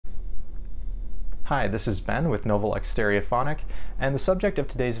Hi, this is Ben with Novelux Stereophonic, and the subject of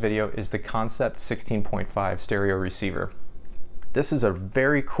today's video is the Concept 16.5 stereo receiver. This is a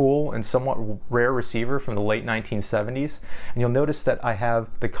very cool and somewhat rare receiver from the late 1970s, and you'll notice that I have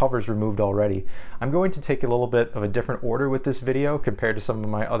the covers removed already. I'm going to take a little bit of a different order with this video compared to some of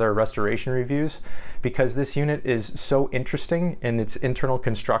my other restoration reviews, because this unit is so interesting in its internal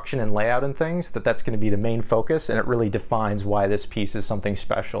construction and layout and things that's going to be the main focus, and it really defines why this piece is something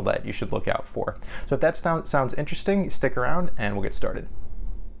special that you should look out for. So if that sounds interesting, stick around and we'll get started.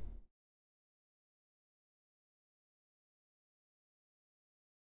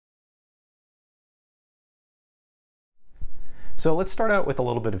 So let's start out with a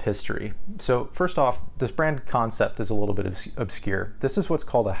little bit of history. So first off, this brand Concept is a little bit obscure. This is what's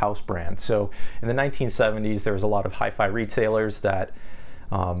called a house brand. So in the 1970s, there was a lot of hi-fi retailers that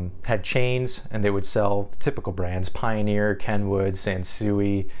had chains, and they would sell typical brands, Pioneer, Kenwood,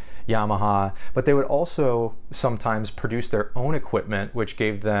 Sansui, Yamaha, but they would also sometimes produce their own equipment, which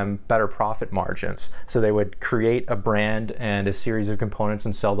gave them better profit margins. So they would create a brand and a series of components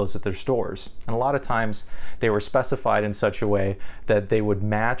and sell those at their stores. And a lot of times they were specified in such a way that they would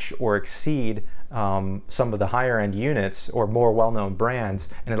match or exceed some of the higher end units or more well-known brands,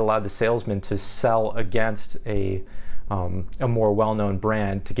 and it allowed the salesman to sell against a more well-known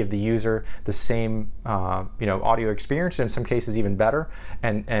brand to give the user the same audio experience, and in some cases even better,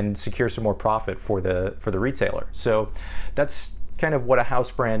 and secure some more profit for the retailer. So that's kind of what a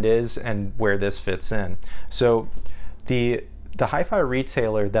house brand is and where this fits in. So the hi-fi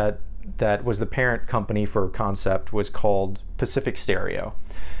retailer that was the parent company for Concept was called Pacific Stereo.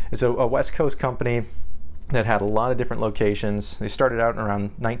 And so a West Coast company that had a lot of different locations. They started out in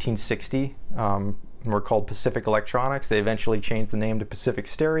around 1960. And were called Pacific Electronics. They eventually changed the name to Pacific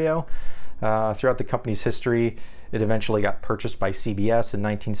Stereo. Throughout the company's history, it eventually got purchased by CBS in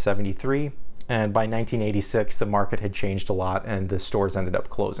 1973, and by 1986 the market had changed a lot and the stores ended up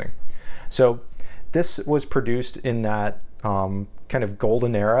closing. So this was produced in that kind of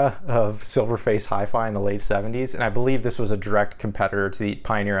golden era of Silverface hi-fi in the late 70s, and I believe this was a direct competitor to the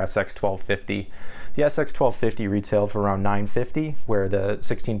Pioneer SX1250. The SX1250 retailed for around $950, where the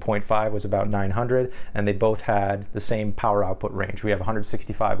 16.5 was about $900, and they both had the same power output range. We have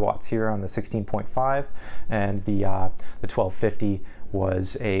 165 watts here on the 16.5, and the 1250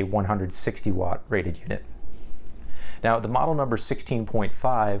 was a 160 watt rated unit. Now, the model number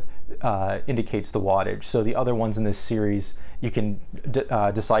 16.5 indicates the wattage. So the other ones in this series, you can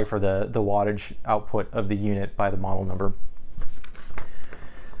decipher the wattage output of the unit by the model number.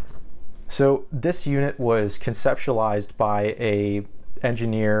 So this unit was conceptualized by an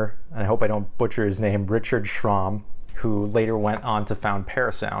engineer, and I hope I don't butcher his name, Richard Schramm, who later went on to found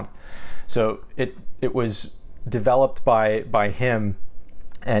Parasound. So it was developed by him,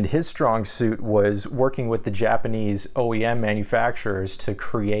 and his strong suit was working with the Japanese OEM manufacturers to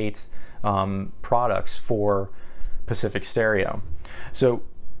create products for Pacific Stereo. So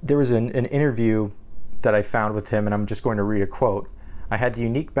there was an interview that I found with him, and I'm just going to read a quote. "I had the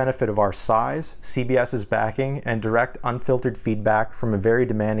unique benefit of our size, CBS's backing, and direct unfiltered feedback from a very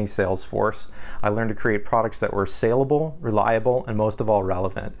demanding sales force. I learned to create products that were saleable, reliable, and most of all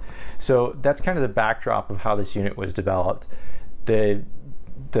relevant." So that's kind of the backdrop of how this unit was developed.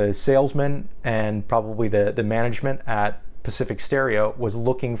 The salesman and probably the management at Pacific Stereo was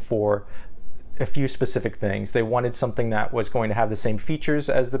looking for a few specific things. They wanted something that was going to have the same features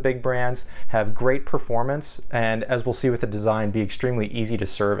as the big brands, have great performance, and as we'll see with the design, be extremely easy to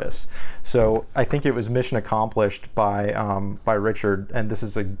service. So I think it was mission accomplished by Richard, and this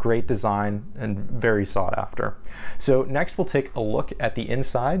is a great design and very sought after. So next we'll take a look at the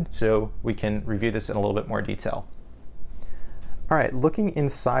inside so we can review this in a little bit more detail. All right, looking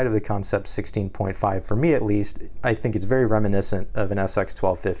inside of the Concept 16.5, for me at least, I think it's very reminiscent of an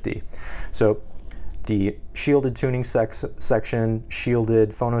SX1250. So the shielded tuning section,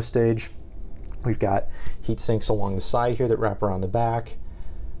 shielded phono stage. We've got heat sinks along the side here that wrap around the back.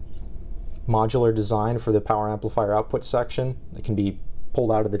 Modular design for the power amplifier output section that can be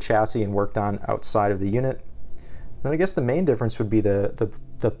pulled out of the chassis and worked on outside of the unit. Then I guess the main difference would be the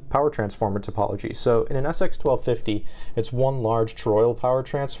power transformer topology. So in an SX1250, it's one large toroidal power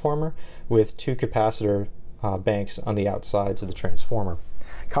transformer with two capacitor banks on the outsides of the transformer.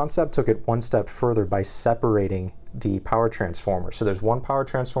 Concept took it one step further by separating the power transformer. So there's one power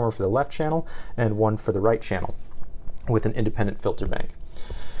transformer for the left channel and one for the right channel with an independent filter bank.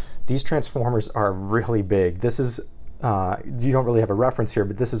 These transformers are really big. This is you don't really have a reference here,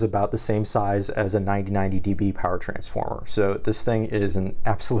 but this is about the same size as a 9090 dB power transformer. So this thing is an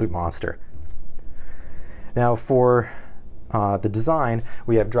absolute monster. Now for the design,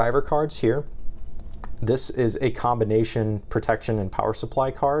 we have driver cards here This is a combination protection and power supply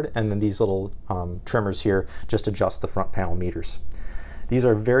card, and then these little trimmers here just adjust the front panel meters. These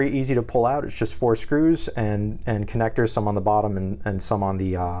are very easy to pull out. It's just 4 screws and connectors, some on the bottom and some on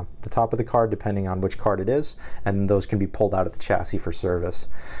the top of the card, depending on which card it is, and those can be pulled out of the chassis for service.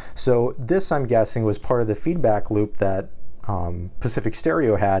 So this, I'm guessing, was part of the feedback loop that Pacific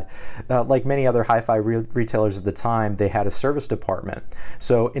Stereo had. Like many other hi-fi retailers at the time, they had a service department.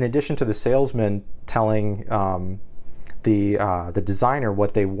 So in addition to the salesman telling the designer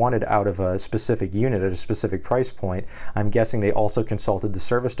what they wanted out of a specific unit at a specific price point, I'm guessing they also consulted the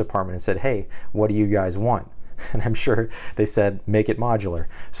service department and said, hey, what do you guys want? And I'm sure they said, make it modular.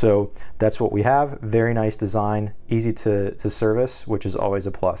 So that's what we have. Very nice design, easy to service, which is always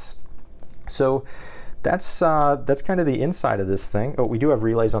a plus. So that's kind of the inside of this thing. Oh, we do have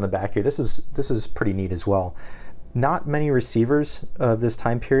relays on the back here. This is pretty neat as well. Not many receivers of this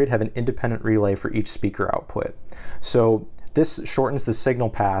time period have an independent relay for each speaker output. So this shortens the signal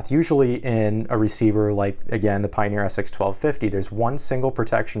path. Usually in a receiver like, again, the Pioneer SX1250, there's one single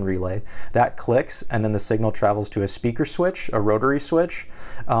protection relay that clicks, and then the signal travels to a speaker switch, a rotary switch,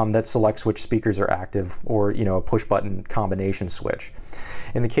 that selects which speakers are active, or a push button combination switch.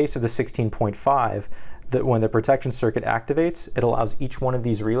 In the case of the 16.5, when the protection circuit activates, it allows each one of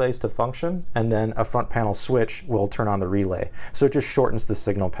these relays to function, and then a front panel switch will turn on the relay. So it just shortens the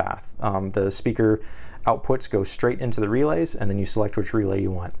signal path. The speaker outputs go straight into the relays, and then you select which relay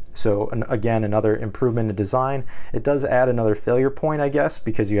you want. So again, another improvement in design. It does add another failure point, I guess,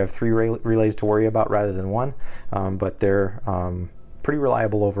 because you have 3 relays to worry about rather than 1, but they're pretty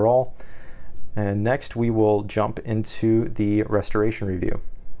reliable overall. And next we will jump into the restoration review.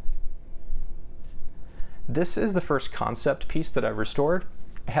 This is the first concept piece that I've restored.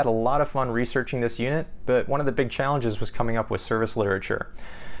 I had a lot of fun researching this unit, but one of the big challenges was coming up with service literature.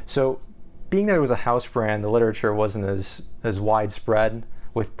 So being that it was a house brand, the literature wasn't as widespread.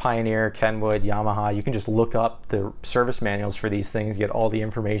 With Pioneer, Kenwood, Yamaha, you can just look up the service manuals for these things, get all the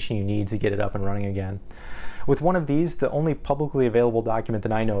information you need to get it up and running again. With one of these, the only publicly available document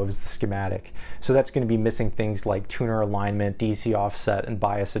that I know of is the schematic. So that's going to be missing things like tuner alignment, DC offset, and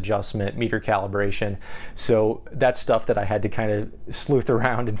bias adjustment, meter calibration. So that's stuff that I had to kind of sleuth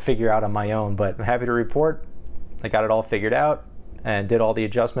around and figure out on my own. But I'm happy to report I got it all figured out and did all the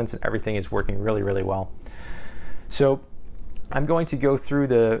adjustments, and everything is working really, really well. So I'm going to go through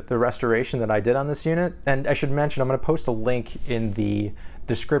the restoration that I did on this unit. And I should mention, I'm going to post a link in the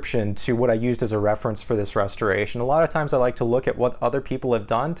description to what I used as a reference for this restoration. A lot of times I like to look at what other people have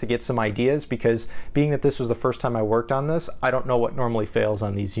done to get some ideas, because being that this was the first time I worked on this, I don't know what normally fails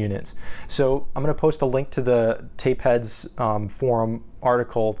on these units. So I'm going to post a link to the Tapeheads forum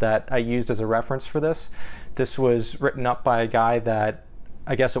article that I used as a reference for this. This was written up by a guy that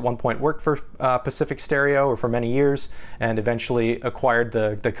I guess at one point worked for Pacific Stereo or for many years, and eventually acquired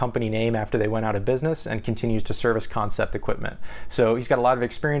the company name after they went out of business, and continues to service concept equipment. So he's got a lot of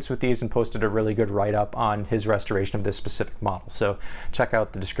experience with these and posted a really good write-up on his restoration of this specific model. So check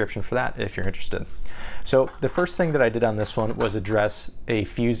out the description for that if you're interested. So the first thing that I did on this one was address a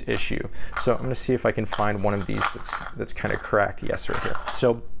fuse issue. So I'm going to see if I can find one of these that's kind of cracked. Yes, right here.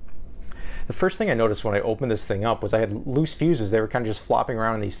 So the first thing I noticed when I opened this thing up was I had loose fuses. They were kind of just flopping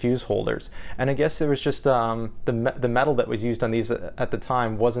around in these fuse holders. And I guess it was just the metal that was used on these at the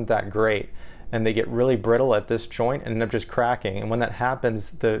time wasn't that great. And they get really brittle at this joint and end up just cracking. And when that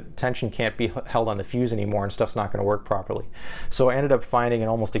happens, the tension can't be held on the fuse anymore, and stuff's not going to work properly. So I ended up finding an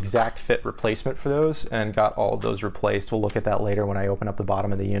almost exact fit replacement for those and got all of those replaced. We'll look at that later when I open up the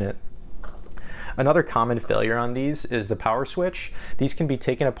bottom of the unit. Another common failure on these is the power switch. These can be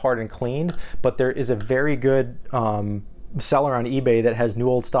taken apart and cleaned, but there is a very good seller on eBay that has new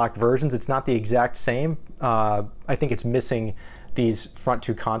old stock versions. It's not the exact same. I think it's missing these front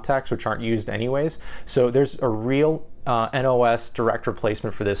 2 contacts, which aren't used anyways. So there's a real NOS direct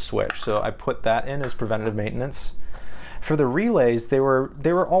replacement for this switch. So I put that in as preventative maintenance. For the relays, they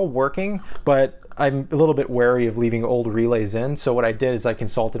were all working, but I'm a little bit wary of leaving old relays in. So what I did is I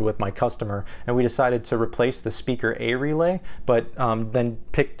consulted with my customer, and we decided to replace the speaker A relay, but then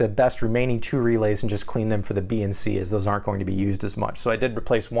pick the best remaining 2 relays and just clean them for the B and C, as those aren't going to be used as much. So I did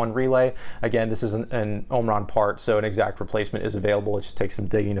replace 1 relay. Again, this is an Omron part, so an exact replacement is available. It just takes some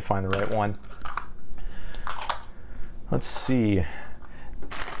digging to find the right one. Let's see.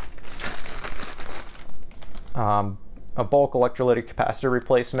 A bulk electrolytic capacitor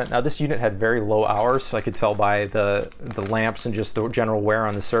replacement. Now this unit had very low hours, so I could tell by the lamps and just the general wear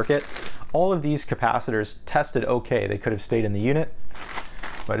on the circuit. All of these capacitors tested okay. They could have stayed in the unit,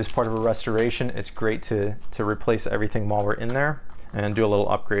 but as part of a restoration, it's great to replace everything while we're in there and do a little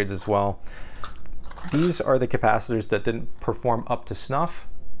upgrades as well. These are the capacitors that didn't perform up to snuff.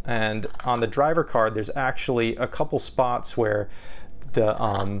 And on the driver card, there's actually a couple spots where the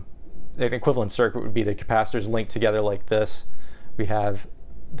an equivalent circuit would be the capacitors linked together like this. We have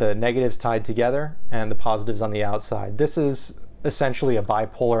the negatives tied together and the positives on the outside. This is essentially a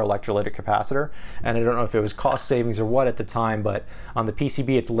bipolar electrolytic capacitor, and I don't know if it was cost savings or what at the time, but on the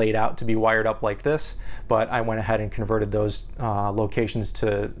PCB it's laid out to be wired up like this, but I went ahead and converted those locations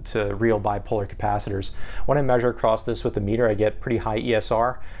to real bipolar capacitors. When I measure across this with the meter, I get pretty high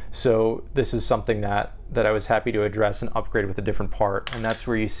ESR, so this is something that I was happy to address and upgrade with a different part, and that's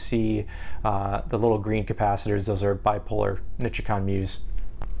where you see the little green capacitors. Those are bipolar Nichicon Muse.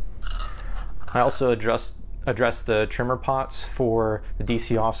 I also addressed the trimmer pots for the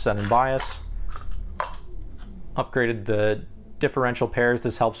DC offset and bias. Upgraded the differential pairs.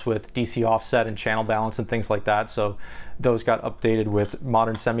 This helps with DC offset and channel balance and things like that. So those got updated with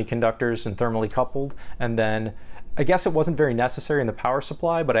modern semiconductors and thermally coupled. And then I guess it wasn't very necessary in the power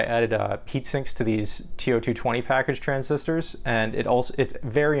supply, but I added heat sinks to these TO220 package transistors, and it's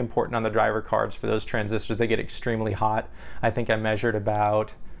very important on the driver cards for those transistors. They get extremely hot. I think I measured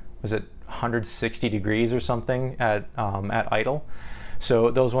about, was it 160 degrees or something at idle.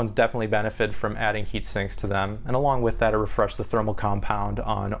 So those ones definitely benefit from adding heat sinks to them. And along with that, I refreshed the thermal compound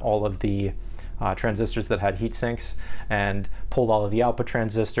on all of the transistors that had heat sinks and pulled all of the output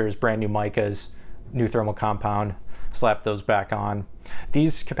transistors, brand new micas, new thermal compound, slapped those back on.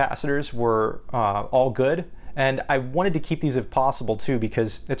 These capacitors were all good. And I wanted to keep these if possible too,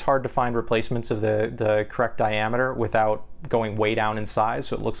 because it's hard to find replacements of the correct diameter without going way down in size,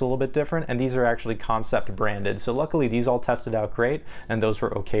 so it looks a little bit different. And these are actually concept branded. So luckily these all tested out great, and those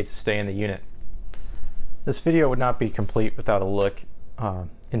were okay to stay in the unit. This video would not be complete without a look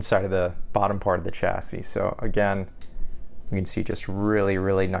inside of the bottom part of the chassis. So again, you can see just really,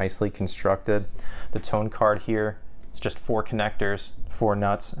 really nicely constructed. The tone card here, it's just 4 connectors, 4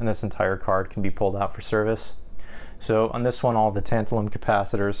 nuts, and this entire card can be pulled out for service. So on this one, all the tantalum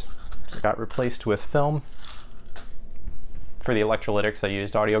capacitors got replaced with film. For the electrolytics, I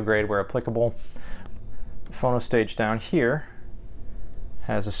used audio grade where applicable. The phono stage down here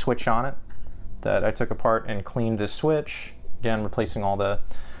has a switch on it that I took apart and cleaned this switch. Again, replacing all the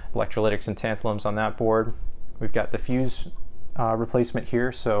electrolytics and tantalums on that board. We've got the fuse replacement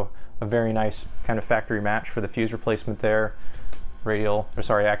here, so a very nice kind of factory match for the fuse replacement there. Axial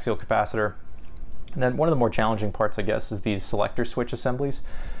capacitor. And then one of the more challenging parts, I guess, is these selector switch assemblies.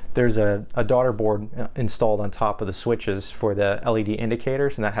 There's a daughter board installed on top of the switches for the LED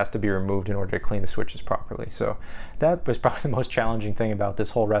indicators, and that has to be removed in order to clean the switches properly. So that was probably the most challenging thing about this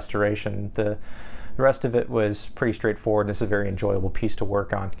whole restoration. The rest of it was pretty straightforward, and it's a very enjoyable piece to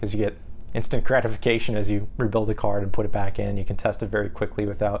work on because you get instant gratification as you rebuild a card and put it back in. You can test it very quickly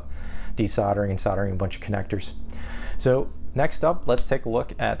without desoldering and soldering a bunch of connectors. So next up, let's take a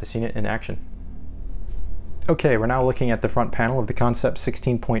look at this unit in action. Okay, we're now looking at the front panel of the Concept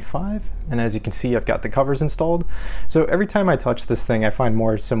 16.5, and as you can see, I've got the covers installed. So every time I touch this thing, I find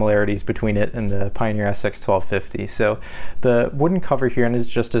more similarities between it and the Pioneer SX1250. So the wooden cover here is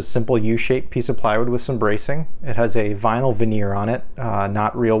just a simple U-shaped piece of plywood with some bracing. It has a vinyl veneer on it,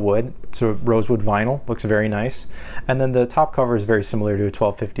 not real wood, so rosewood vinyl, looks very nice. And then the top cover is very similar to a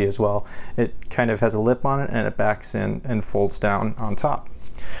 1250 as well. It kind of has a lip on it, and it backs in and folds down on top.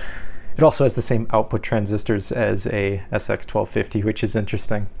 It also has the same output transistors as a SX1250, which is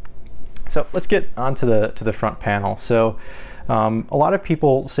interesting. So let's get onto the front panel. So a lot of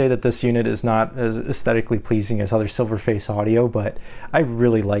people say that this unit is not as aesthetically pleasing as other Silverface audio, but I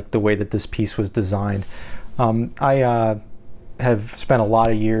really like the way that this piece was designed. I have spent a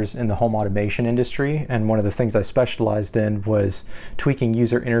lot of years in the home automation industry, and one of the things I specialized in was tweaking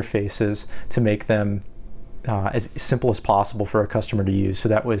user interfaces to make them as simple as possible for a customer to use. So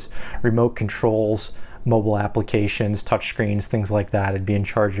that was remote controls, mobile applications, touchscreens, things like that. I'd be in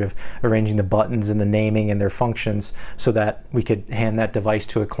charge of arranging the buttons and the naming and their functions so that we could hand that device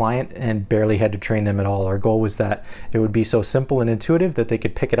to a client and barely had to train them at all. Our goal was that it would be so simple and intuitive that they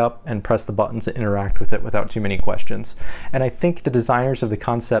could pick it up and press the buttons and interact with it without too many questions. And I think the designers of the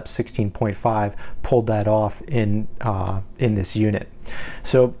Concept 16.5 pulled that off in this unit.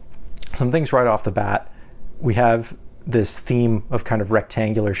 So some things right off the bat. We have this theme of kind of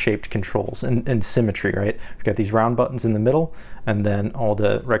rectangular shaped controls and symmetry, right? We've got these round buttons in the middle and then all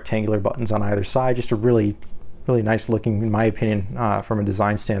the rectangular buttons on either side. Just a really, really nice looking, in my opinion, from a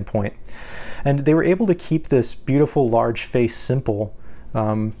design standpoint. And they were able to keep this beautiful large face simple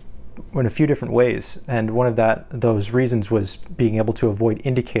in a few different ways, and one of those reasons was being able to avoid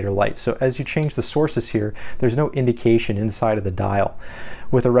indicator light. So as you change the sources here, there's no indication inside of the dial.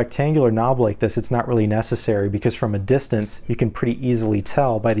 With a rectangular knob like this, it's not really necessary, because from a distance you can pretty easily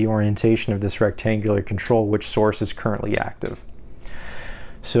tell by the orientation of this rectangular control which source is currently active.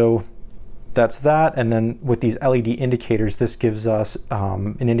 So that's that. And then with these LED indicators, this gives us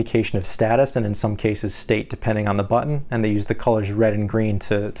an indication of status, and in some cases state, depending on the button, and they use the colors red and green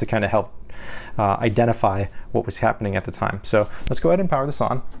to kind of help identify what was happening at the time. So let's go ahead and power this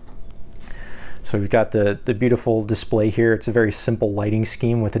on. So we've got the beautiful display here. It's a very simple lighting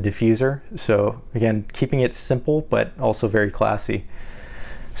scheme with a diffuser. So again, keeping it simple but also very classy.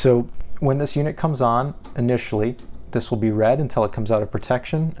 So when this unit comes on initially, this will be red until it comes out of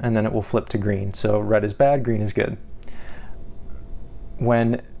protection, and then it will flip to green. So red is bad, green is good.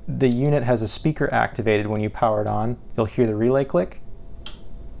 When the unit has a speaker activated, when you power it on, you'll hear the relay click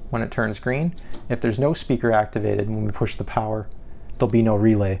when it turns green. If there's no speaker activated, when we push the power, there'll be no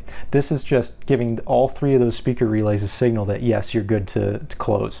relay. This is just giving all three of those speaker relays a signal that yes, you're good to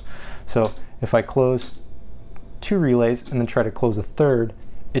close. So if I close 2 relays and then try to close a third,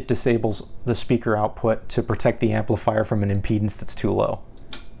 it disables the speaker output to protect the amplifier from an impedance that's too low.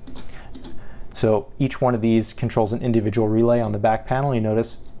 So each one of these controls an individual relay on the back panel. You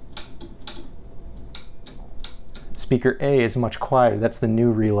notice speaker A is much quieter, that's the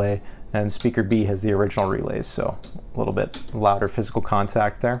new relay, and speaker B has the original relays, so a little bit louder physical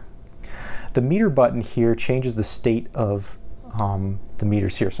contact there. The meter button here changes the state of the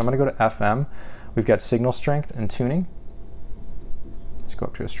meters here. So I'm going to go to FM. We've got signal strength and tuning. Let's go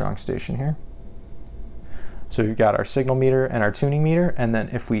up to a strong station here. So we've got our signal meter and our tuning meter, and then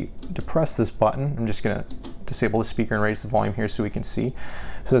if we depress this button, I'm just going to disable the speaker and raise the volume here so we can see.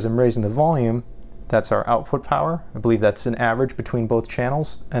 So as I'm raising the volume, that's our output power. I believe that's an average between both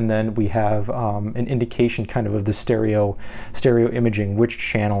channels, and then we have an indication kind of the stereo imaging, which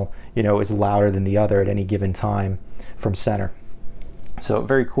channel is louder than the other at any given time from center. So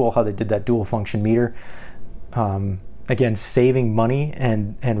very cool how they did that dual function meter. Again, saving money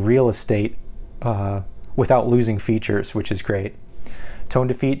and real estate without losing features, which is great. Tone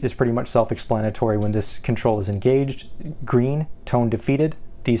defeat is pretty much self-explanatory. When this control is engaged, green, tone defeated,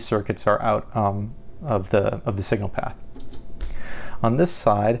 these circuits are out of the signal path. On this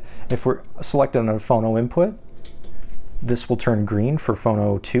side, if we're selected on a phono input, this will turn green for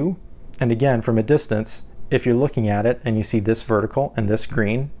phono 2. And again, from a distance, if you're looking at it and you see this vertical and this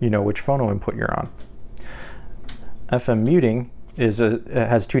green, you know which phono input you're on. FM muting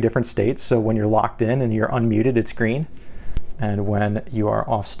has 2 different states. So when you're locked in and you're unmuted, it's green. And when you are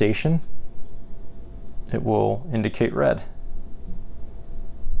off station, it will indicate red.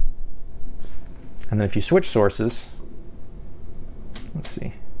 And then if you switch sources, let's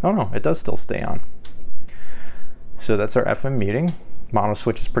see. Oh no, it does still stay on. So that's our FM muting. Mono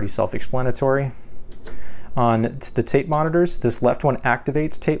switch is pretty self-explanatory. On the tape monitors, this left one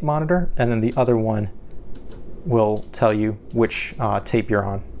activates tape monitor, and then the other one will tell you which tape you're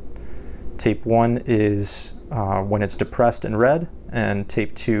on. Tape 1 is when it's depressed and red, and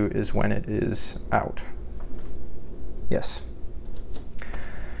tape 2 is when it is out. Yes.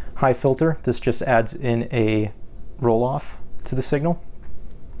 High filter, this just adds in a roll-off to the signal.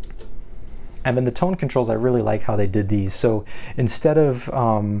 And then the tone controls, I really like how they did these. So instead of,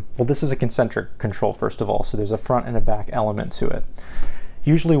 well, this is a concentric control first of all, so there's a front and a back element to it.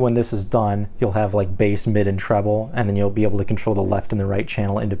 Usually when this is done, you'll have like bass, mid, and treble, and then you'll be able to control the left and the right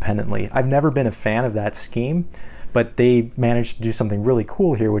channel independently. I've never been a fan of that scheme, but they managed to do something really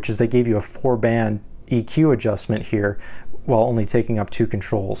cool here, which is they gave you a 4-band EQ adjustment here while only taking up 2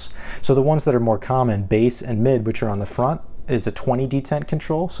 controls. So the ones that are more common, bass and mid, which are on the front, is a 20 detent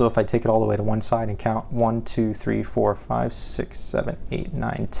control. So if I take it all the way to one side and count 1, 2, 3, 4, 5, 6, 7, 8,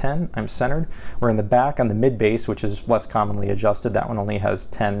 9, 10, I'm centered. Where in the back on the mid bass, which is less commonly adjusted, that one only has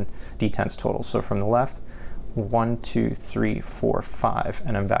 10 detents total. So from the left, 1, 2, 3, 4, 5,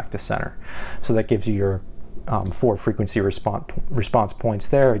 and I'm back to center. So that gives you your 4 frequency response points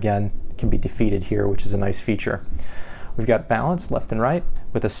there. Again, can be defeated here, which is a nice feature. We've got balance left and right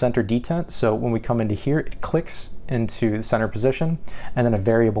with a center detent. So when we come into here, it clicks into the center position, and then a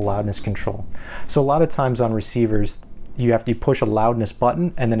variable loudness control. So a lot of times on receivers, you have to push a loudness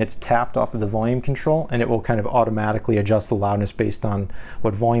button and then it's tapped off of the volume control, and it will kind of automatically adjust the loudness based on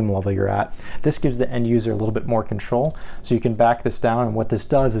what volume level you're at. This gives the end user a little bit more control. So you can back this down, and what this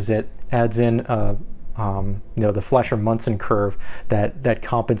does is it adds in the Fleischer-Munson curve that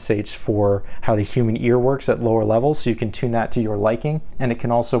compensates for how the human ear works at lower levels, so you can tune that to your liking. And it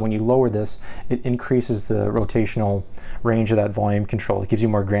can also, when you lower this, it increases the rotational range of that volume control. It gives you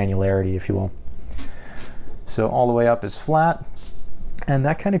more granularity, if you will. So all the way up is flat, and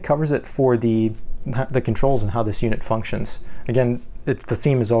that kind of covers it for the controls and how this unit functions. Again, the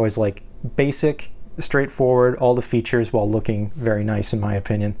theme is always like basic, straightforward, all the features while looking very nice in my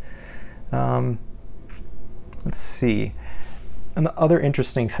opinion. Let's see, another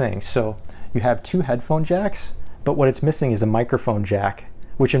interesting thing. So you have 2 headphone jacks, but what it's missing is a microphone jack,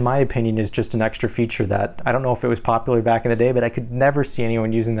 which in my opinion is just an extra feature that I don't know if it was popular back in the day, but I could never see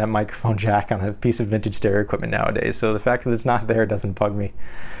anyone using that microphone jack on a piece of vintage stereo equipment nowadays. So the fact that it's not there doesn't bug me.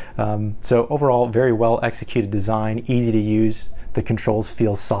 So overall, very well executed design, easy to use. The controls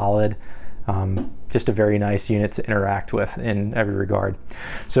feel solid. Just a very nice unit to interact with in every regard.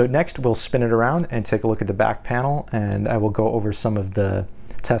 So next we'll spin it around and take a look at the back panel, and I will go over some of the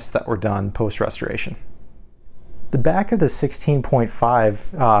tests that were done post-restoration. The back of the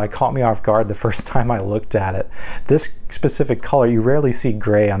 16.5 caught me off guard the first time I looked at it. This specific color, you rarely see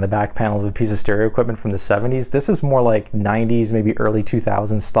gray on the back panel of a piece of stereo equipment from the 70s. This is more like 90s, maybe early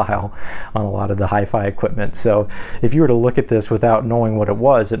 2000s style on a lot of the hi-fi equipment. So if you were to look at this without knowing what it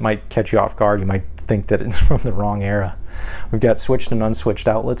was, it might catch you off guard. You might think that it's from the wrong era. We've got switched and unswitched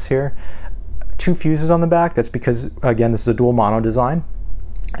outlets here. 2 fuses on the back. That's because, again, this is a dual mono design,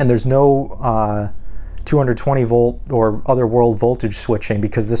 and there's no 220 volt or other world voltage switching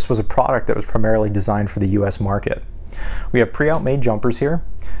because this was a product that was primarily designed for the US market. We have pre-out made jumpers here,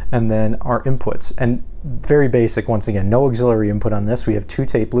 and then our inputs, and very basic once again, no auxiliary input on this. We have 2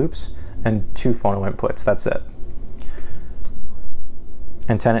 tape loops and 2 phono inputs, that's it.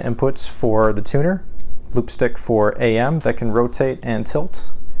 Antenna inputs for the tuner, loop stick for AM that can rotate and tilt.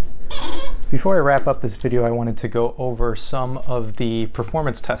 Before I wrap up this video, I wanted to go over some of the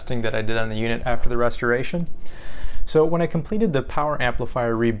performance testing that I did on the unit after the restoration. So when I completed the power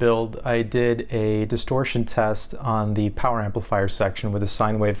amplifier rebuild, I did a distortion test on the power amplifier section with a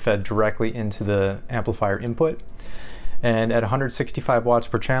sine wave fed directly into the amplifier input. And at 165 watts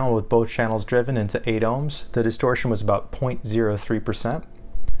per channel with both channels driven into 8 ohms, the distortion was about 0.03%.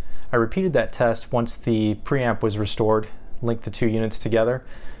 I repeated that test once the preamp was restored, linked the 2 units together,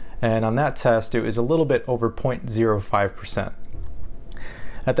 and on that test it was a little bit over 0.05%.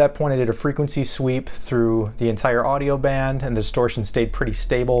 At that point I did a frequency sweep through the entire audio band, and the distortion stayed pretty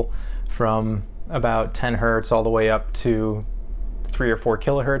stable from about 10 Hertz all the way up to 3 or 4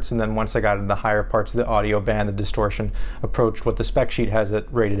 kilohertz, and then once I got into the higher parts of the audio band, the distortion approached what the spec sheet has it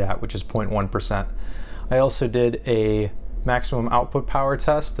rated at, which is 0.1%. I also did a maximum output power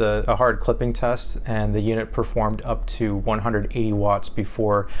test, a hard clipping test, and the unit performed up to 180 watts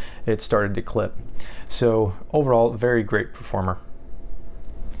before it started to clip. So overall, very great performer.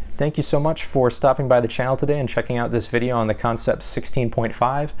 Thank you so much for stopping by the channel today and checking out this video on the Concept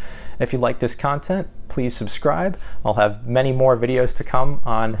 16.5. If you like this content, please subscribe. I'll have many more videos to come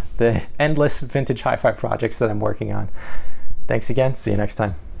on the endless vintage hi-fi projects that I'm working on. Thanks again. See you next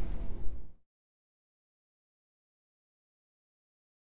time.